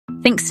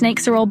Think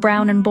snakes are all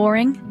brown and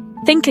boring?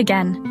 Think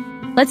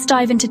again. Let's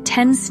dive into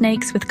 10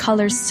 snakes with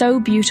colors so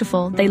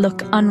beautiful they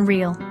look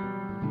unreal.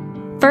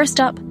 First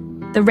up,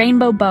 the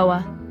rainbow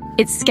boa.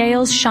 Its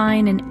scales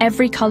shine in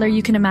every color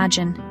you can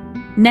imagine.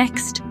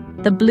 Next,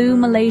 the blue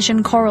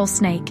Malaysian coral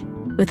snake,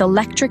 with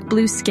electric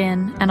blue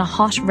skin and a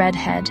hot red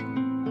head.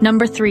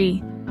 Number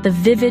 3, the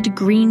vivid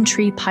green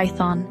tree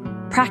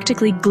python,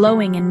 practically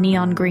glowing in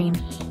neon green.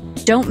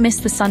 Don't miss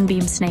the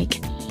sunbeam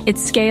snake.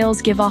 Its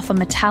scales give off a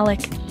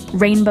metallic,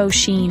 rainbow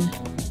sheen.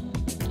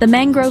 The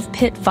mangrove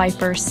pit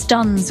viper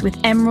stuns with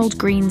emerald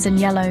greens and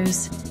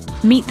yellows.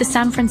 Meet the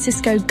San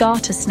Francisco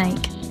garter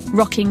snake,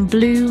 rocking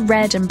blue,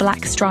 red, and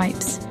black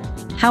stripes.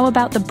 How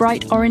about the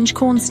bright orange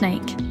corn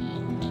snake?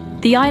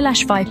 The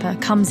eyelash viper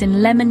comes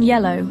in lemon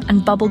yellow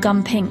and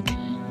bubblegum pink.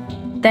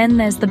 Then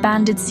there's the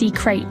banded sea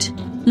crate,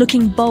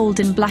 looking bold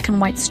in black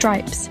and white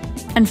stripes.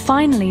 And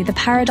finally, the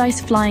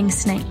paradise flying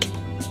snake.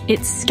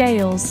 Its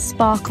scales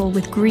sparkle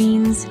with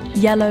greens,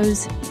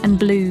 yellows, and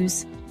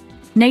blues.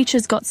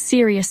 Nature's got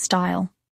serious style.